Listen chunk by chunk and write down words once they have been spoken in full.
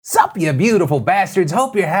Sup, you beautiful bastards.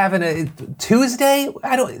 Hope you're having a Tuesday?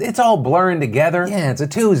 It's all blurring together. Yeah, it's a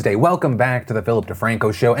Tuesday. Welcome back to the Philip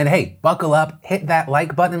DeFranco Show. And hey, buckle up, hit that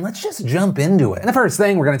like button, and let's just jump into it. And the first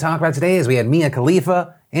thing we're going to talk about today is we had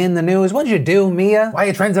Khalifa in the news. What'd you do, Mia? Why are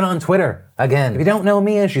you trending on Twitter? Again, if you don't know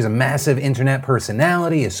Mia, she's a massive internet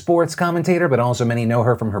personality, a sports commentator, but also many know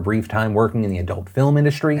her from her brief time working in the adult film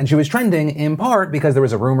industry. And she was trending in part because there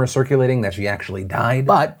was a rumor circulating that she actually died.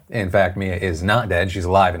 But, in fact, Mia is not dead. She's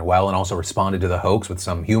alive and well and also responded to the hoax with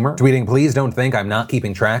some humor. Tweeting, please don't think I'm not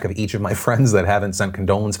keeping track of each of my friends that haven't sent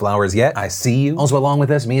condolence flowers yet. I see you. Also, along with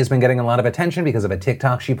this, Mia's been getting a lot of attention because of a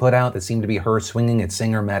TikTok she put out that seemed to be her swinging at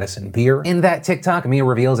singer Madison Beer. In that TikTok, Mia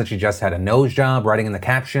reveals that she just had a nose job, writing in the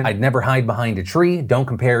caption, "I'd never hide behind a tree. Don't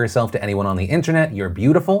compare yourself to anyone on the internet. You're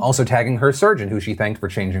beautiful." Also tagging her surgeon, who she thanked for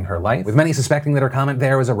changing her life, with many suspecting that her comment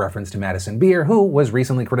there was a reference to Madison Beer, who was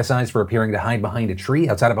recently criticized for appearing to hide behind a tree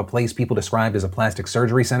outside of a place people described as a plastic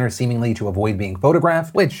surgery center, seemingly to avoid being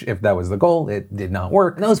photographed, which, if that was the goal, it did not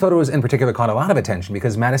work. And those photos in particular caught a lot of attention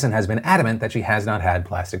because Madison has been adamant that she has not had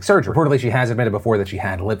plastic surgery. Reportedly, she has admitted before that she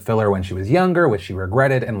had lip filler when she was younger, which she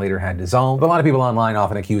regretted and later had dissolved. But a lot of people online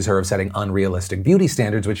often accuse her of setting unrealistic beauty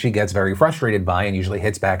standards, which she gets very frustrated by and usually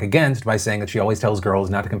hits back against by saying that she always tells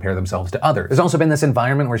girls not to compare themselves to others. There's also been this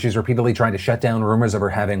environment where she's repeatedly trying to shut down rumors of her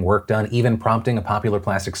having work done, even prompting a popular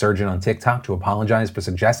plastic surgeon on TikTok to apologize for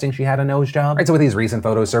suggesting she had a nose job. Right, so with these recent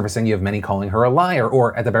photos surfacing, you have many calling her a liar,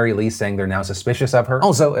 or at the very least saying they're now suspicious of her.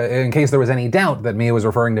 Also, in case there was any doubt that Mia was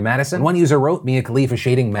referring to Madison, one user wrote, Khalifa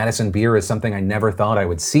shading Madison Beer is something I never thought I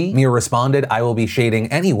would see. Mia responded, I will be shading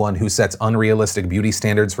anyone who sets unrealistic beauty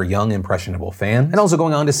standards for young, impressionable fans. And also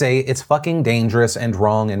going on to say, it's fucking dangerous and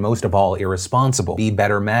wrong and most of all irresponsible. Be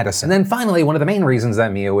better, Madison. And then finally, one of the main reasons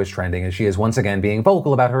that Mia was trending is she is once again being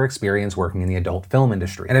vocal about her experience working in the adult film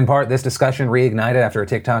industry. And in part, this discussion reignited after a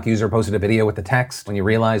TikTok user posted a video with the text, when you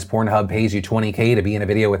realize Pornhub pays you $20K to be in a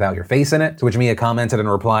video without your face in it, to which Mia commented and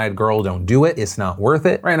replied, girl, don't do it. It's not worth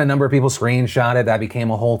it. Right, and a number of people screenshot it. That became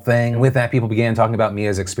a whole thing. And with that, people began talking about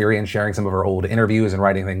Mia's experience, sharing some of her old interviews and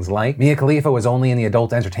writing things like, Khalifa was only in the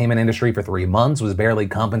adult entertainment industry for 3 months, was barely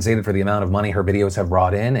compensated for the amount of money her videos have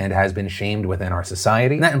brought in, and has been shamed within our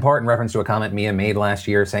society. And that in part in reference to a comment Mia made last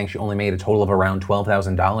year saying she only made a total of around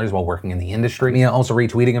 $12,000 while working in the industry. Mia also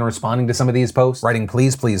retweeting and responding to some of these posts, writing,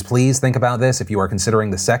 please, please, please think about this if you are considering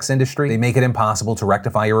the sex industry. They make it impossible to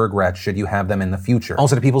rectify your regrets should you have them in the future.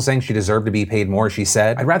 Also to people saying she deserved to be paid more, she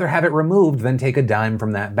said, I'd rather have it removed than take a dime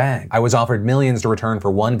from that bag. I was offered millions to return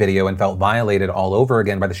for one video and felt violated all over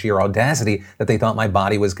again by the sheer audacity that they thought my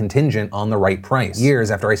body was contingent on the right price,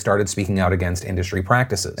 years after I started speaking out against industry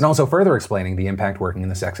practices. And also further explaining the impact working in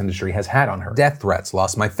the sex industry has had on her. Death threats,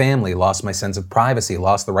 lost my family, lost my sense of privacy,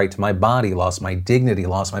 lost the right to my body, lost my dignity,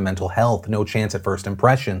 lost my mental health, no chance at first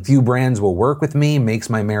impressions. Few brands will work with me, makes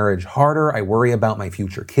my marriage harder, I worry about my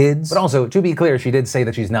future kids. But also, to be clear, she did say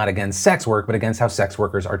that she's not against sex work, but against how sex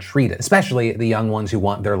workers are treated, especially the young ones who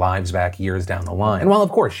want their lives back years down the line. And while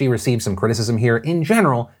of course she received some criticism here, in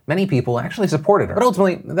general, many people actually supported her. But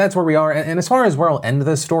ultimately, that's where we are, and as far as where I'll end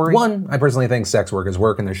this story, 1, I personally think sex work is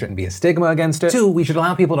work and there shouldn't be a stigma against it. 2, we should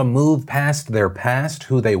allow people to move past their past,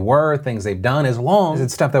 who they were, things they've done, as long as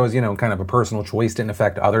it's stuff that was, kind of a personal choice, didn't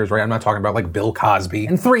affect others, right? I'm not talking about like Bill Cosby.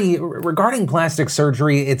 And 3, regarding plastic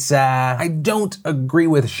surgery, it's, I don't agree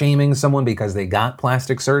with shaming someone because they got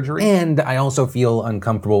plastic surgery, and I also feel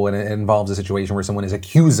uncomfortable when it involves a situation where someone is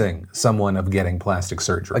accusing someone of getting plastic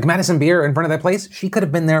surgery. Like Madison Beer in front of that place, she could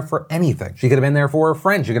have been there for anything. She could have been there for a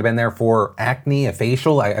friend. She could have been there for acne, a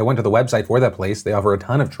facial. I went to the website for that place. They offer a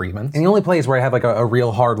ton of treatments. And the only place where I have like a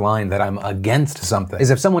real hard line that I'm against something is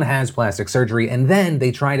if someone has plastic surgery and then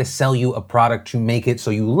they try to sell you a product to make it so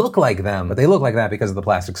you look like them, but they look like that because of the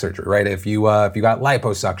plastic surgery, right? If you got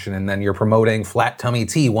liposuction and then you're promoting flat tummy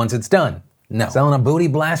tea once it's done. No. Selling a booty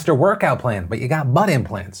blaster workout plan, but you got butt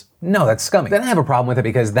implants. No, that's scummy. Then I have a problem with it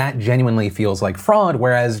because that genuinely feels like fraud,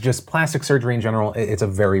 whereas just plastic surgery in general, it's a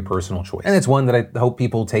very personal choice. And it's one that I hope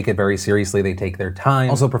people take it very seriously. They take their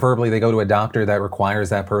time. Also, preferably, they go to a doctor that requires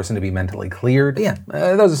that person to be mentally cleared. But yeah,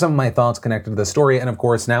 those are some of my thoughts connected to the story. And of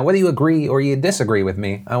course, now, whether you agree or you disagree with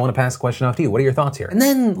me, I want to pass the question off to you. What are your thoughts here? And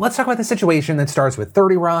then let's talk about the situation that starts with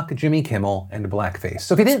 30 Rock, Jimmy Kimmel, and blackface.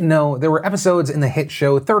 So if you didn't know, there were episodes in the hit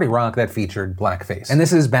show 30 Rock that featured blackface. And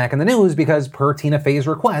this is back in the news because per Tina Fey's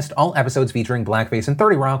request, announced all episodes featuring blackface in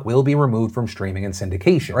 30 Rock will be removed from streaming and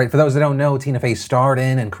syndication. Right, for those that don't know, Tina Fey starred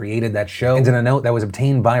in and created that show, and in a note that was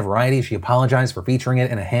obtained by Variety, she apologized for featuring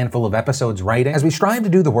it in a handful of episodes, writing, "As we strive to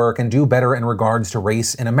do the work and do better in regards to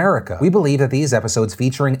race in America, we believe that these episodes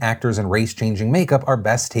featuring actors in race-changing makeup are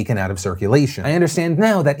best taken out of circulation. I understand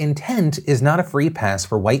now that intent is not a free pass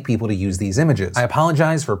for white people to use these images. I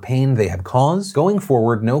apologize for pain they have caused. Going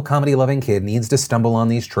forward, no comedy-loving kid needs to stumble on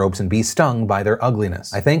these tropes and be stung by their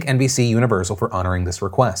ugliness. I thank NBC Universal for honoring this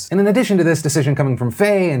request." And in addition to this decision coming from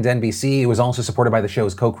Faye and NBC, it was also supported by the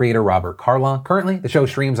show's co-creator Robert Carlock. Currently, the show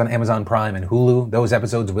streams on Amazon Prime and Hulu. Those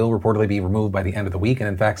episodes will reportedly be removed by the end of the week, and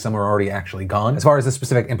in fact, some are already actually gone. As far as the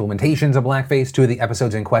specific implementations of blackface, 2 of the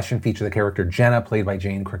episodes in question feature the character Jenna, played by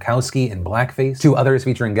Jane Krakowski, in blackface. 2 others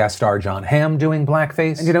featuring guest star John Hamm doing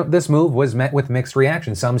blackface. And this move was met with mixed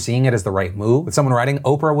reactions, some seeing it as the right move, with someone writing,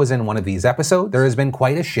 "Oprah was in one of these episodes. There has been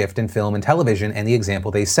quite a shift in film and television and the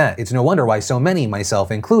example they set. It's no wonder why so many,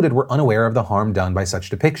 myself included, were unaware of the harm done by such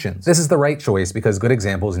depictions. This is the right choice because good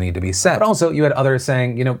examples need to be set." But also, you had others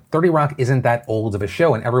saying, 30 Rock isn't that old of a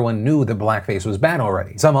show and everyone knew that blackface was bad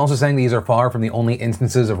already. Some also saying these are far from the only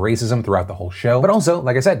instances of racism throughout the whole show. But also,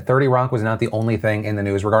 like I said, 30 Rock was not the only thing in the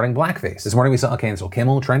news regarding blackface. This morning we saw Cancel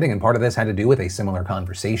Kimmel trending, and part of this had to do with a similar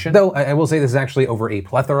conversation. Though I will say this is actually over a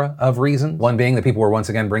plethora of reasons. One being that people were once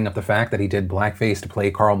again bringing up the fact that he did blackface to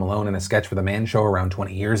play Karl Malone in a sketch for The Man Show around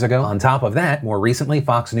 20 years ago. On top of that, more recently,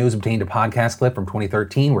 Fox News obtained a podcast clip from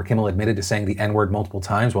 2013 where Kimmel admitted to saying the N-word multiple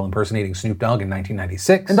times while impersonating Snoop Dogg in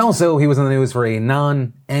 1996. And also, he was in the news for a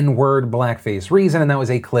non-N-word blackface reason, and that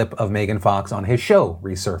was a clip of Megan Fox on his show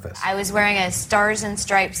resurfaced. "I was wearing a Stars and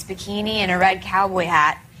Stripes bikini and a red cowboy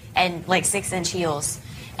hat and 6-inch heels.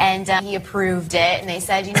 And he approved it, and they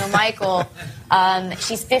said, Michael,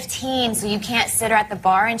 she's 15, so you can't sit her at the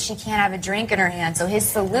bar and she can't have a drink in her hand. So his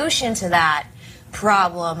solution to that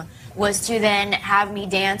problem was to then have me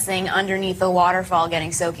dancing underneath a waterfall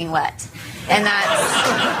getting soaking wet." And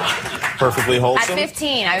that's perfectly wholesome. At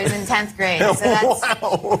 15, I was in 10th grade.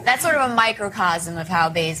 So that's sort of a microcosm of how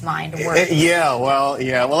Bay's mind works.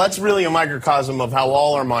 Well, that's really a microcosm of how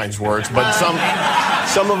all our minds works. But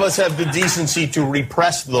some of us have the decency to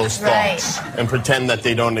repress those thoughts and pretend that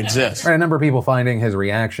they don't exist. Right, a number of people finding his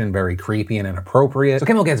reaction very creepy and inappropriate. So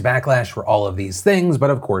Kimmel gets backlash for all of these things, but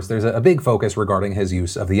of course there's a big focus regarding his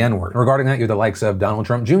use of the N-word. And regarding that, you have the likes of Donald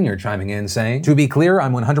Trump Jr. chiming in saying, "To be clear,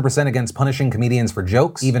 I'm 100% against punishing comedians for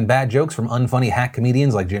jokes, even bad jokes from unfunny hack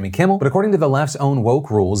comedians like Jimmy Kimmel. But according to the left's own woke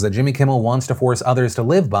rules that Jimmy Kimmel wants to force others to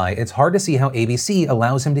live by, it's hard to see how ABC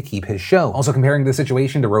allows him to keep his show." Also comparing the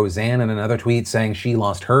situation to Roseanne in another tweet saying she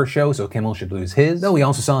lost her show, so Kimmel should lose his. Though we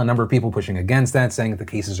also saw a number of people pushing against that, saying that the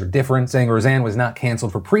cases are different, saying Roseanne was not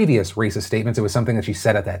canceled for previous racist statements. It was something that she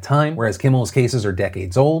said at that time, whereas Kimmel's cases are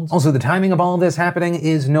decades old. Also, the timing of all of this happening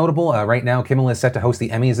is notable. Right now, Kimmel is set to host the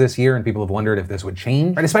Emmys this year, and people have wondered if this would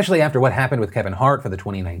change, right? Especially after what happened with Kevin Hart for the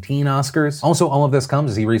 2019 Oscars. Also, all of this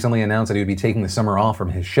comes as he recently announced that he would be taking the summer off from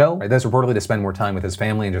his show. Right? That's reportedly to spend more time with his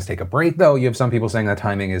family and just take a break, though you have some people saying that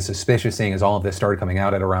timing is suspicious, seeing as all of this started coming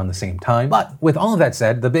out at around the same time. But with all of that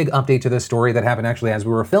said, the big update to this story that happened actually as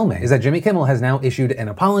we were filming is that Jimmy Kimmel has now issued an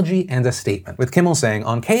apology and a statement, with Kimmel saying,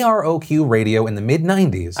 "On KROQ radio in the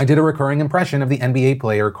mid-90s, I did a recurring impression of the NBA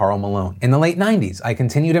player Karl Malone. In the late 90s, I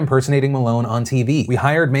continued impersonating Malone on TV. We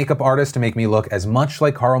hired makeup artists to make me look as much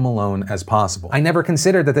like Karl Malone as possible. I never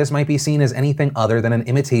considered that this might be seen as anything other than an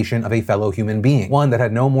imitation of a fellow human being, one that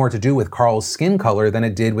had no more to do with Karl's skin color than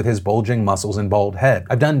it did with his bulging muscles and bald head.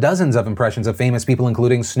 I've done dozens of impressions of famous people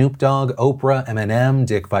including Snoop Dogg, Oprah, Eminem,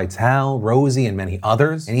 Dick Vitale, Rosie, and many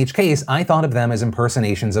others. In each case, I thought of them as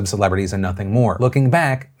impersonations of celebrities and nothing more. Looking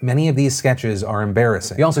back, many of these sketches are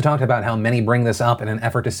embarrassing." He also talked about how many bring this up in an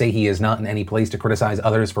effort to say he is not in any place to criticize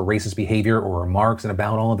others for racist behavior or remarks, and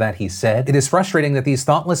about all of that he said, "It is frustrating that these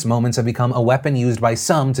thoughtless moments have become a weapon used by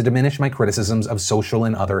some to diminish my criticisms of social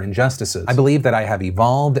and other injustices. I believe that I have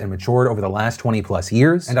evolved and matured over the last 20 plus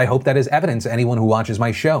years, and I hope that is evident to anyone who watches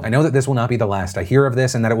my show. I know that this will not be the last I hear of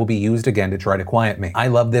this and that it will be used again to try to quiet me. I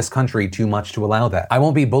love this country too much to allow that. I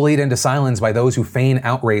won't be bullied into silence by those who feign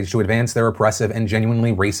outrage to advance their oppressive and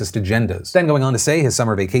genuinely racist agendas." Then going on to say his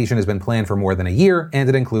summer vacation has been planned for more than a year, and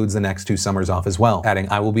it includes the next 2 summers off as well, adding,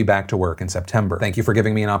 "I will be back to work in September. Thank you for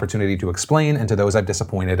giving me an opportunity to explain, and to those I've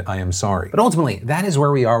disappointed, I am I'm sorry. But ultimately, that is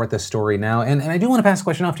where we are with this story now, and I do want to pass the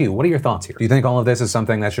question off to you. What are your thoughts here? Do you think all of this is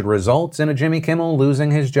something that should result in a Jimmy Kimmel losing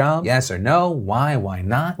his job? Yes or no? Why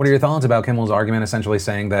not? What are your thoughts about Kimmel's argument essentially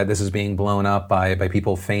saying that this is being blown up by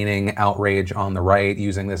people feigning outrage on the right,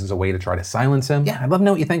 using this as a way to try to silence him? Yeah, I'd love to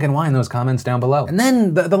know what you think and why in those comments down below. And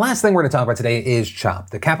then the last thing we're going to talk about today is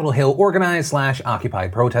CHOP, the Capitol Hill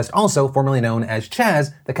Organized/Occupied Protest, also formerly known as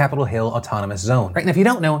CHAZ, the Capitol Hill Autonomous Zone. Right, and if you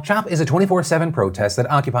don't know, CHOP is a 24/7 protest that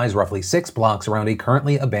occupies roughly 6 blocks around a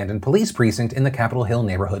currently abandoned police precinct in the Capitol Hill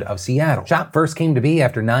neighborhood of Seattle. CHOP first came to be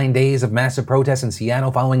after 9 days of massive protests in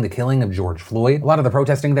Seattle following the killing of George Floyd. A lot of the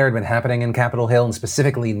protesting there had been happening in Capitol Hill and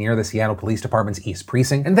specifically near the Seattle Police Department's East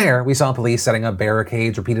Precinct. And there, we saw police setting up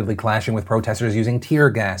barricades, repeatedly clashing with protesters using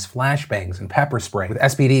tear gas, flashbangs, and pepper spray, with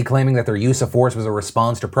SPD claiming that their use of force was a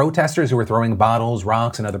response to protesters who were throwing bottles,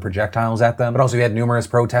 rocks, and other projectiles at them. But also we had numerous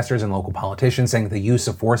protesters and local politicians saying that the use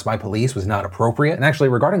of force by police was not appropriate. And actually,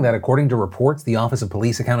 regarding that, according to reports, the Office of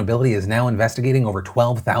Police Accountability is now investigating over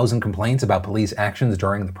 12,000 complaints about police actions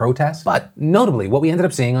during the protests. But notably, what we ended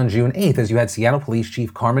up seeing on June 8th is you had Seattle Police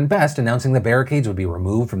Chief Carmen Best announcing the barricades would be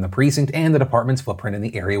removed from the precinct and the department's footprint in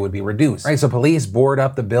the area would be reduced. Right, so police board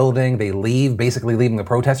up the building, they leave, basically leaving the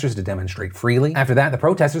protesters to demonstrate freely. After that, the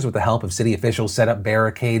protesters, with the help of city officials, set up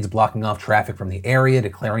barricades, blocking off traffic from the area,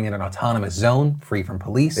 declaring it an autonomous zone, free from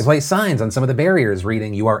police. They placed signs on some of the barriers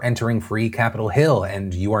reading, "You are entering free Capitol Hill,"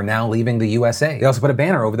 and "You are now leaving the USA." They also put a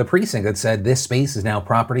banner over the precinct that said, "This space is now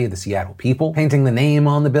property of the Seattle people," painting the name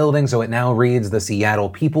on the building so it now reads the Seattle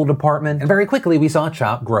People Department. And very quickly, we saw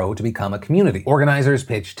CHOP grow to become a community. Organizers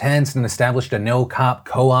pitched tents and established a no-cop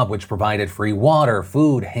co-op which provided free water,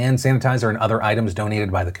 food, hand sanitizer, and other items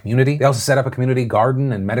donated by the community. They also set up a community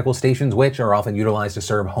garden and medical stations which are often utilized to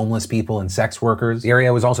serve homeless people and sex workers. The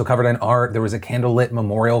area was also covered in art. There was a candlelit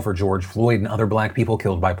memorial for George Floyd and other black people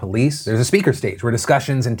killed by police. There's a speaker stage where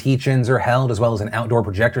discussions and teach-ins are held, as well as an outdoor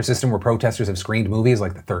projector system where protesters have screened movies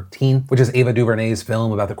like The 13th, which is Ava DuVernay's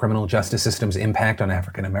film about the criminal justice system's impact on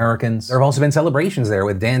African Americans. There have also been celebrations there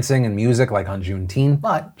with dancing and music like on Juneteenth,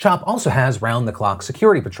 but CHOP also has round-the-clock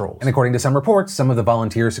security patrols. And according to some reports, some of the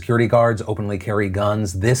volunteer security guards openly carry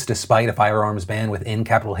guns, this despite a firearms ban within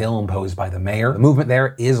Capitol Hill imposed by the mayor. The movement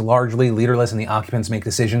there is largely leaderless and the occupants make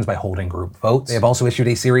decisions by holding group votes. They have also issued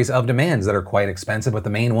a series of demands that are quite expensive, but the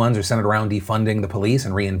main ones are centered around defunding the police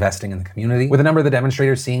and reinvesting in the community, with a number of the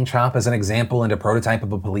demonstrators seeing CHOP as an example and a prototype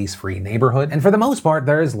of a police-free neighborhood. And for the most part,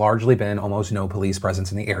 there has largely been almost no police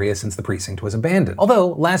presence in the area since the precinct was abandoned. Although,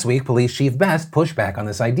 last week, Police Chief Best pushed back on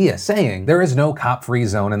this idea, saying there is no cop-free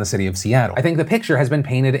zone in the city of Seattle. I think the picture has been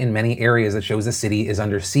painted in many areas that shows the city is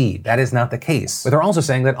under siege. That is not the case. But they're also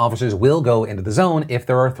saying that officers will go into the zone if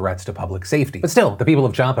there are threats to public safety. But still, the people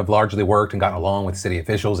of CHOP have largely worked and gotten along with city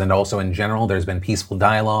officials, and also in general, there's been peaceful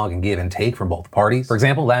dialogue and give and take from both parties. For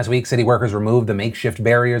example, last week, city workers removed the makeshift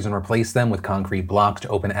barriers and replaced them with concrete blocks to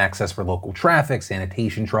open access for local traffic,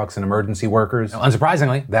 sanitation trucks, and emergency workers. Now,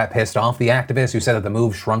 unsurprisingly, that pissed off the activists who said that the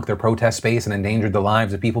move shrunk their protest space and endangered the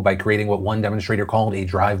lives of people by creating what one demonstrator called a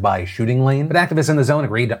drive-by shooting lane. But activists in the zone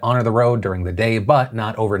agreed to honor the road during the day, but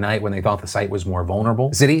not overnight when they thought the site was more vulnerable.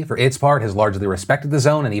 The city, for its part, has largely respected the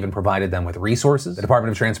zone and even provided them with resources. The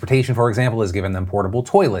Department of Transportation, for example, has given them portable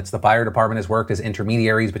toilets. The fire department has worked as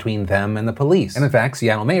intermediaries between them and the police. And in fact,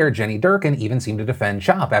 Seattle Mayor Jenny Durkan even seemed to defend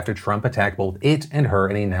CHOP after Trump attacked both it and her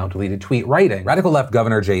in a now-deleted tweet, writing, "Radical left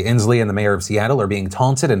Governor Jay Inslee and the mayor of Seattle are being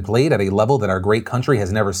taunted and played at a level that our great country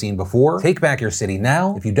has never seen before. Take back your city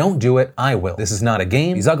now. If you don't do it, I will. This is not a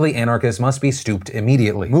game. These ugly anarchists must be stooped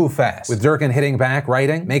immediately. Move fast." With Durkan hitting back,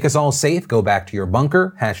 writing, "Make us all safe. Go back to your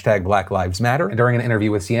bunker. Hashtag Black Lives Matter." And during an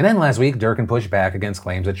interview with CNN last week, Durkan pushed back against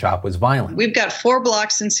claims that CHOP was violent. We've got 4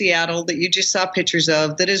 blocks in Seattle that you just saw pictures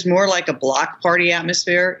of that is more like a block party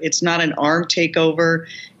atmosphere. It's not an armed takeover.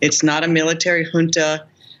 It's not a military junta.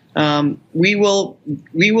 We will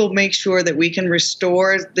make sure that we can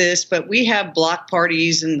restore this, but we have block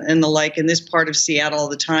parties and the like in this part of Seattle all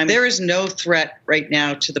the time. There is no threat right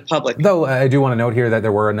now to the public. Though I do want to note here that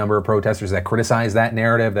there were a number of protesters that criticized that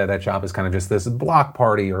narrative, that CHOP is kind of just this block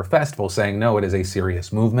party or festival, saying no, it is a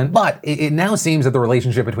serious movement. But it now seems that the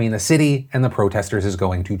relationship between the city and the protesters is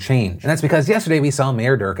going to change. And that's because yesterday we saw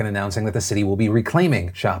Mayor Durkan announcing that the city will be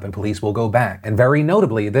reclaiming CHOP and police will go back. And very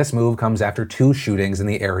notably, this move comes after 2 shootings in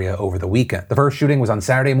the area area over the weekend. The first shooting was on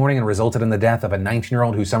Saturday morning and resulted in the death of a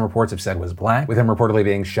 19-year-old who some reports have said was black, with him reportedly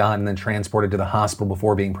being shot and then transported to the hospital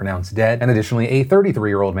before being pronounced dead. And additionally, a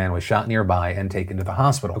 33-year-old man was shot nearby and taken to the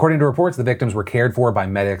hospital. According to reports, the victims were cared for by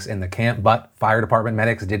medics in the camp, but fire department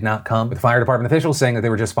medics did not come, with fire department officials saying that they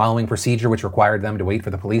were just following procedure which required them to wait for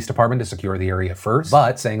the police department to secure the area first,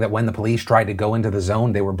 but saying that when the police tried to go into the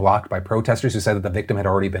zone, they were blocked by protesters who said that the victim had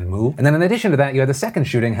already been moved. And then in addition to that, you had the second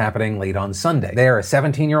shooting happening late on Sunday. There, a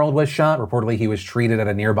 17-year-old was shot. Reportedly, he was treated at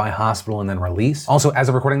a nearby hospital and then released. Also, as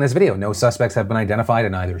of recording this video, no suspects have been identified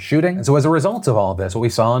in either shooting. And so as a result of all of this, what we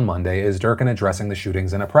saw on Monday is Durkin addressing the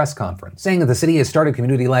shootings in a press conference, saying that the city has started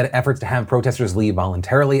community-led efforts to have protesters leave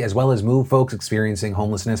voluntarily, as well as move folks experiencing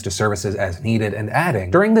homelessness to services as needed, and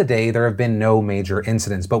adding, during the day, there have been no major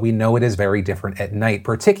incidents, but we know it is very different at night,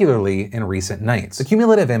 particularly in recent nights. The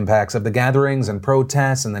cumulative impacts of the gatherings and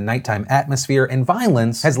protests and the nighttime atmosphere and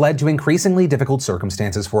violence has led to increasingly difficult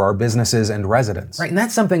circumstances for our businesses and residents. Right, and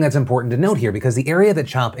that's something that's important to note here, because the area that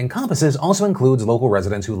CHOP encompasses also includes local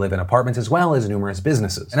residents who live in apartments as well as numerous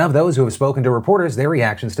businesses. And of those who have spoken to reporters, their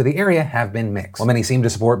reactions to the area have been mixed. While many seem to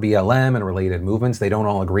support BLM and related movements, they don't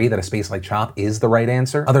all agree that a space like CHOP is the right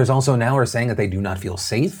answer. Others also now are saying that they do not feel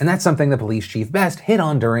safe. And that's something the police chief Best hit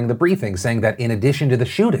on during the briefing, saying that in addition to the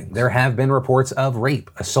shooting, there have been reports of rape,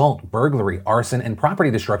 assault, burglary, arson, and property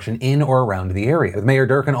destruction in or around the area. With Mayor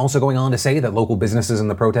Durkin also going on to say that local businesses in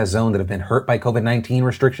the protest zone that have been hurt by COVID-19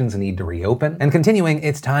 restrictions need to reopen. And continuing,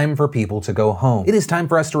 it's time for people to go home. It is time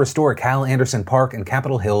for us to restore Cal Anderson Park and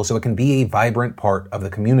Capitol Hill so it can be a vibrant part of the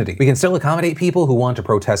community. We can still accommodate people who want to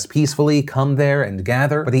protest peacefully, come there and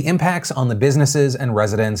gather, but the impacts on the businesses and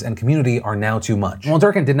residents and community are now too much. While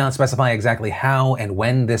Durkin did not specify exactly how and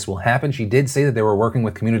when this will happen, she did say that they were working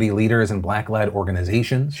with community leaders and Black-led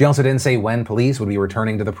organizations. She also didn't say when police would be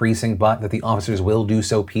returning to the precinct, but that the officers will do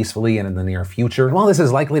so peacefully and in the near future. And while this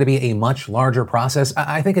is likely to be a much larger process,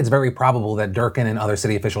 I think it's very probable that Durkin and other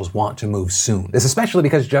city officials want to move soon. This especially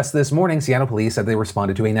because just this morning, Seattle police said they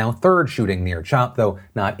responded to a now third shooting near CHOP, though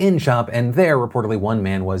not in CHOP, and there reportedly one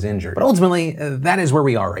man was injured. But ultimately, that is where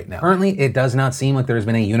we are right now. Currently, it does not seem like there's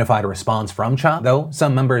been a unified response from CHOP, though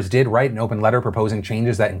some members did write an open letter proposing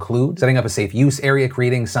changes that include setting up a safe use area,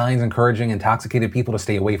 creating signs encouraging intoxicated people to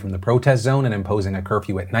stay away from the protest zone, and imposing a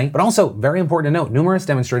curfew at night. But also, very important to note, numerous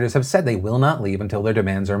demonstrators have said they will not leave until their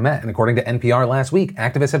demands are met. And according to NPR last week,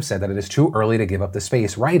 activists have said that it is too early to give up the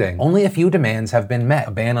space, writing, only a few demands have been met.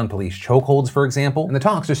 A ban on police chokeholds, for example, and the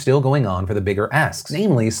talks are still going on for the bigger asks,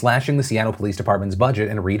 namely slashing the Seattle Police Department's budget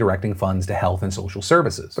and redirecting funds to health and social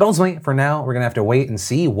services. But ultimately, for now, we're gonna have to wait and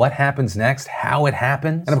see what happens next, how it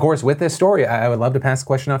happens. And of course, with this story, I would love to pass the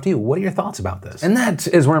question off to you. What are your thoughts about this? And that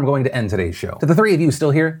is where I'm going to end today's show. To the three of you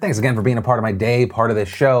still here, thanks again for being a part of my day, part of this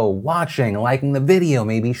show, watching, liking the video,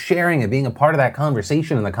 maybe sharing it, being a part of that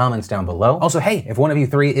conversation in the comments down below. Also, hey, if one of you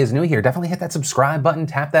three is new here, definitely hit that subscribe button,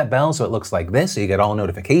 tap that bell so it looks like this so you get all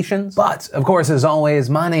notifications. But, of course, as always,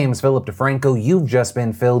 my name's Philip DeFranco. You've just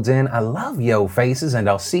been filled in. I love yo faces, and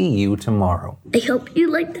I'll see you tomorrow. I hope you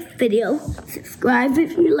liked the video. Subscribe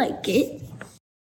if you like it.